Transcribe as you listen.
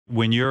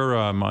When you're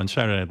on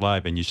Saturday Night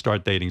Live and you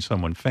start dating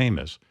someone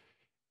famous,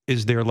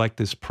 is there like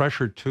this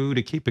pressure too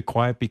to keep it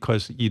quiet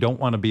because you don't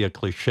want to be a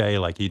cliche,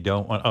 like you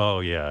don't want,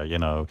 oh yeah,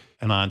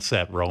 an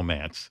on-set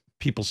romance.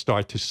 People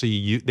start to see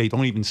you. They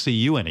don't even see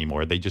you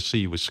anymore. They just see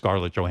you as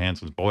Scarlett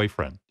Johansson's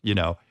boyfriend.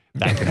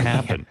 That can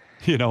happen.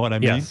 You know what I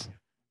mean? Yes.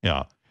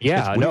 Yeah.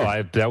 Yeah.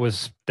 No, that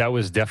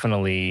was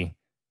definitely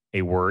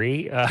a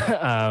worry.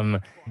 The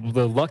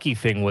lucky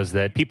thing was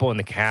that people in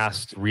the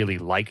cast really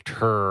liked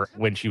her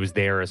when she was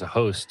there as a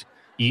host.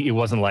 It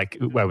wasn't like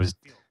I was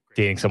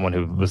dating someone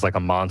who was like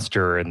a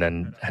monster and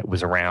then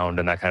was around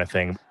and that kind of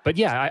thing. But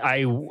yeah,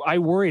 I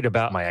worried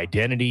about my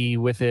identity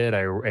with it.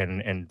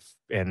 And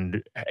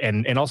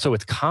also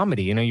it's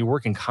comedy. You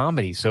work in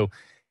comedy, so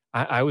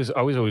I was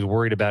always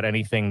worried about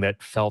anything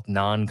that felt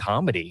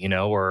non-comedy,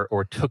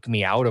 or took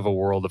me out of a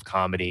world of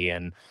comedy.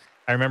 And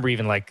I remember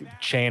even like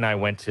Shay and I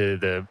went to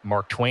the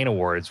Mark Twain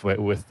Awards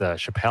with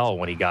Chappelle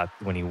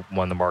when he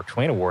won the Mark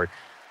Twain Award.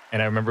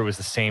 And I remember it was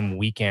the same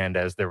weekend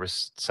as there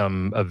was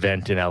some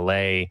event in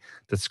LA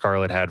that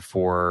Scarlett had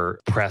for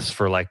press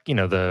for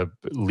the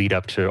lead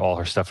up to all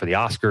her stuff for the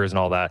Oscars and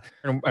all that.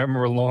 And I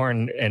remember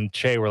Lauren and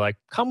Che were like,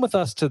 come with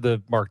us to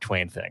the Mark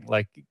Twain thing,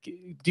 like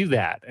do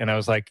that. And I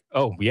was like,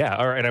 oh yeah.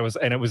 All right.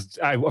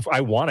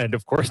 I wanted,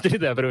 of course, to do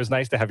that, but it was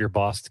nice to have your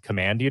boss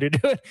command you to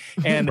do it.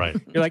 And Right.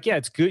 You're like, yeah,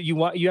 it's good.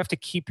 You have to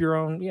keep your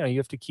own, you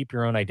have to keep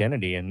your own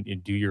identity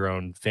and do your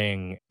own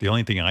thing. The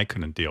only thing I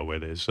couldn't deal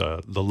with is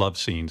the love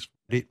scenes.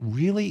 It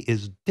really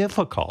is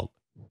difficult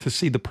to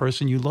see the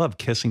person you love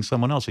kissing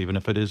someone else, even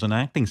if it is an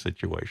acting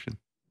situation.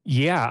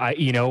 Yeah,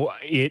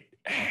 it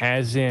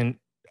hasn't.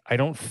 I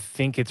don't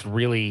think it's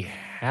really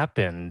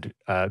happened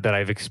that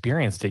I've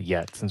experienced it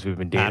yet since we've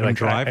been dating. Adam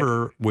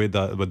Driver with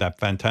that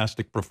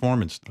fantastic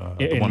performance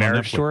in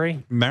Marriage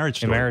Story. Marriage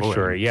Story. Marriage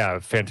Story. Yeah,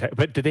 fantastic.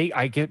 But do they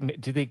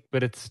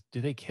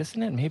kiss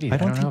in it? Maybe I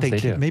don't know think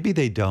if they do. Maybe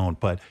they don't,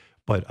 but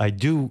I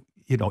do.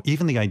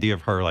 Even the idea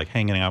of her like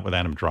hanging out with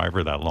Adam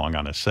Driver that long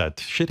on a set,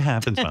 shit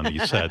happens on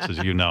these sets, as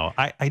you know.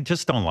 I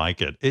just don't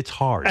like it. It's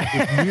hard.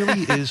 It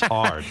really is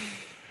hard.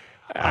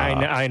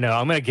 I know.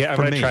 I'm gonna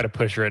try to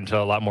push her into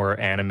a lot more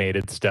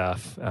animated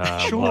stuff.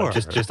 Sure.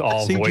 Just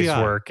all CGI. voice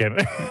work,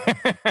 and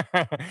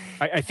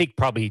I think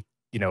probably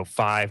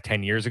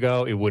 5-10 years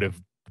ago it would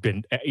have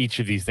been, each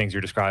of these things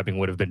you're describing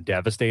would have been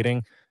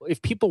devastating.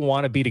 If people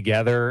want to be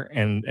together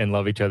and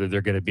love each other, they're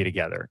going to be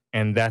together,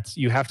 and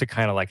you have to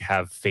kind of like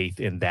have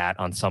faith in that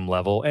on some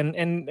level. And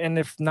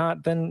if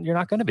not, then you're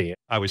not going to be.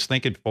 I was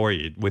thinking for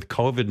you with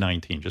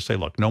COVID-19, just say,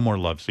 look, no more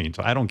love scenes.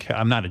 I don't care.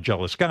 I'm not a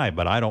jealous guy,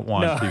 but I don't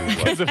want to.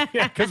 Because of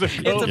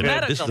COVID. It's a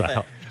medical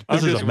thing. I'm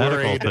just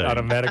worried on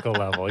a medical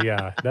level.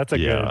 Yeah, that's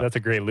a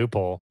great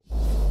loophole.